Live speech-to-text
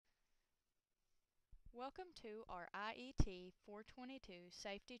Welcome to our IET 422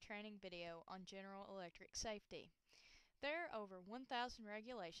 safety training video on General Electric safety. There are over 1,000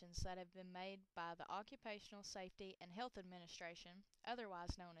 regulations that have been made by the Occupational Safety and Health Administration,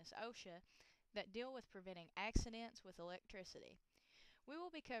 otherwise known as OSHA, that deal with preventing accidents with electricity. We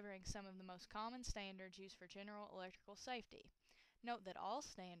will be covering some of the most common standards used for general electrical safety. Note that all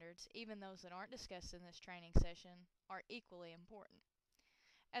standards, even those that aren't discussed in this training session, are equally important.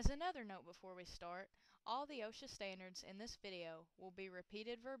 As another note before we start, all the OSHA standards in this video will be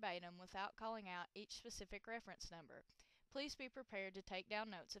repeated verbatim without calling out each specific reference number. Please be prepared to take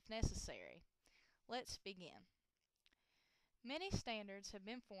down notes if necessary. Let's begin. Many standards have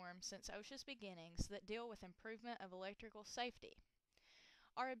been formed since OSHA's beginnings that deal with improvement of electrical safety.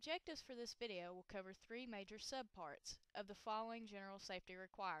 Our objectives for this video will cover three major subparts of the following general safety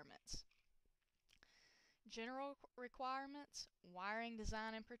requirements: general requirements, wiring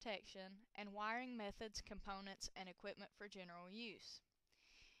design and protection, and wiring methods, components, and equipment for general use.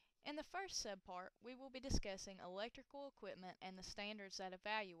 In the first subpart, we will be discussing electrical equipment and the standards that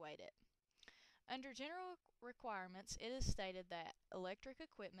evaluate it. Under general requirements, it is stated that electric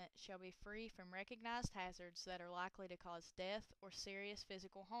equipment shall be free from recognized hazards that are likely to cause death or serious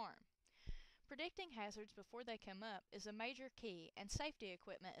physical harm. Predicting hazards before they come up is a major key, and safety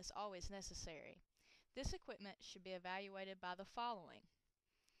equipment is always necessary. This equipment should be evaluated by the following: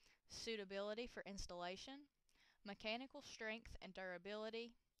 suitability for installation, mechanical strength and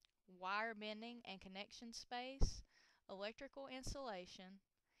durability, wire bending and connection space, electrical insulation,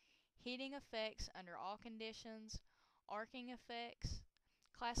 heating effects under all conditions, arcing effects,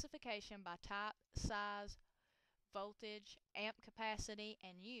 classification by type, size, voltage, amp capacity,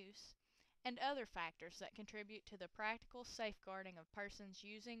 and use, and other factors that contribute to the practical safeguarding of persons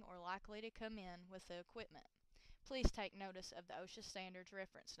using or likely to come in with the equipment. Please take notice of the OSHA standards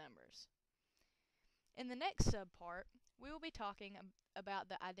reference numbers. In the next subpart, we will be talking about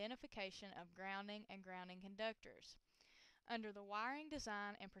the identification of grounding and grounding conductors. Under the wiring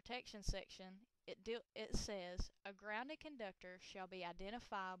design and protection section, it says, a grounded conductor shall be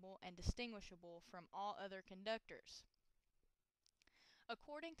identifiable and distinguishable from all other conductors.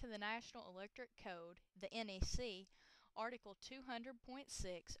 According to the National Electric Code, the NEC, Article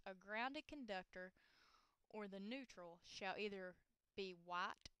 200.6, a grounded conductor or the neutral shall either be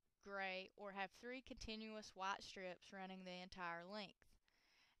white, gray, or have three continuous white strips running the entire length.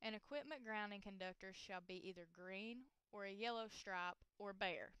 An equipment grounding conductor shall be either green or a yellow stripe or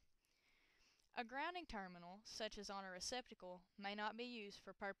bare. A grounding terminal, such as on a receptacle, may not be used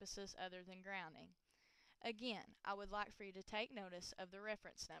for purposes other than grounding. Again, I would like for you to take notice of the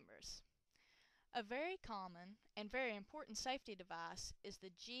reference numbers. A very common and very important safety device is the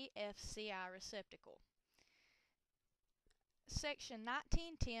GFCI receptacle. Section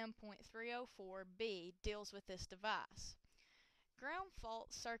 1910.304B deals with this device. Ground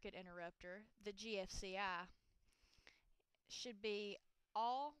fault circuit interrupter, the GFCI, should be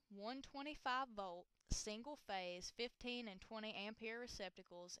all 125 volt single phase 15 and 20 ampere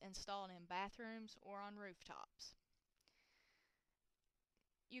receptacles installed in bathrooms or on rooftops.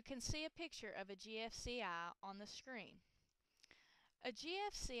 You can see a picture of a GFCI on the screen. A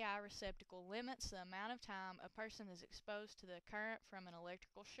GFCI receptacle limits the amount of time a person is exposed to the current from an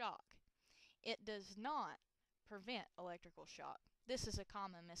electrical shock. It does not prevent electrical shock. This is a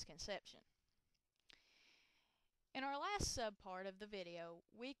common misconception. In our last subpart of the video,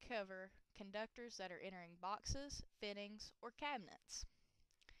 we cover conductors that are entering boxes, fittings, or cabinets.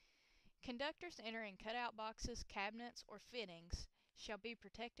 Conductors entering cutout boxes, cabinets, or fittings shall be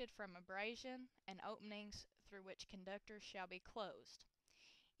protected from abrasion and openings through which conductors shall be closed.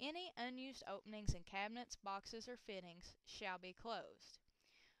 Any unused openings in cabinets, boxes, or fittings shall be closed.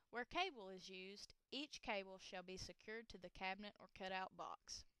 Where cable is used, each cable shall be secured to the cabinet or cutout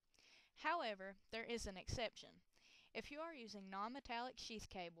box. However, there is an exception. If you are using non-metallic sheath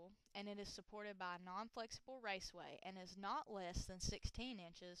cable and it is supported by a non-flexible raceway and is not less than 16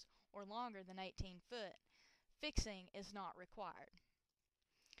 inches or longer than 18 foot, fixing is not required.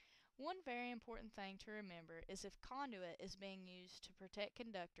 One very important thing to remember is if conduit is being used to protect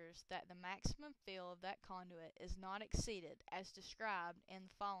conductors, that the maximum fill of that conduit is not exceeded as described in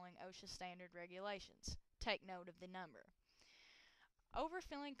the following OSHA standard regulations. Take note of the number.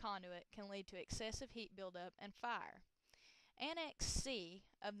 Overfilling conduit can lead to excessive heat buildup and fire. Annex C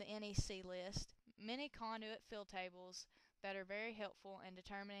of the NEC list many conduit fill tables that are very helpful in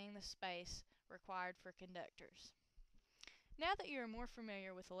determining the space required for conductors. Now that you are more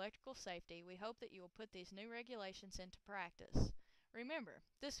familiar with electrical safety, we hope that you will put these new regulations into practice. Remember,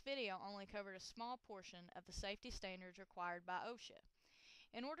 this video only covered a small portion of the safety standards required by OSHA.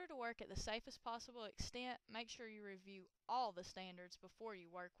 In order to work at the safest possible extent, make sure you review all the standards before you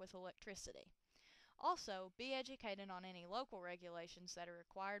work with electricity. Also, be educated on any local regulations that are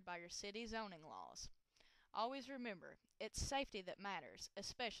required by your city zoning laws. Always remember, it's safety that matters,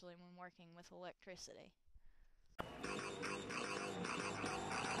 especially when working with electricity.